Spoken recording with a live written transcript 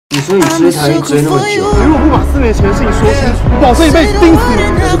所以追他追那么久，你如果不把4年前的事情说清楚，我保证一辈子盯死你。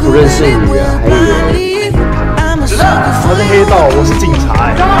我是不认识你啊，还以为他是黑道，我是警察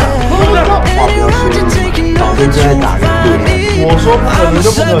哎。话不要说那么满，保证正在打人猎。我说不可能就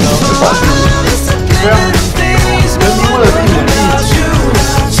不可能，对啊，人民为了自己的利益，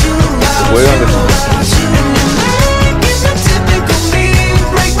我不会让你。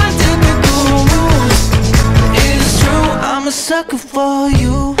 sucker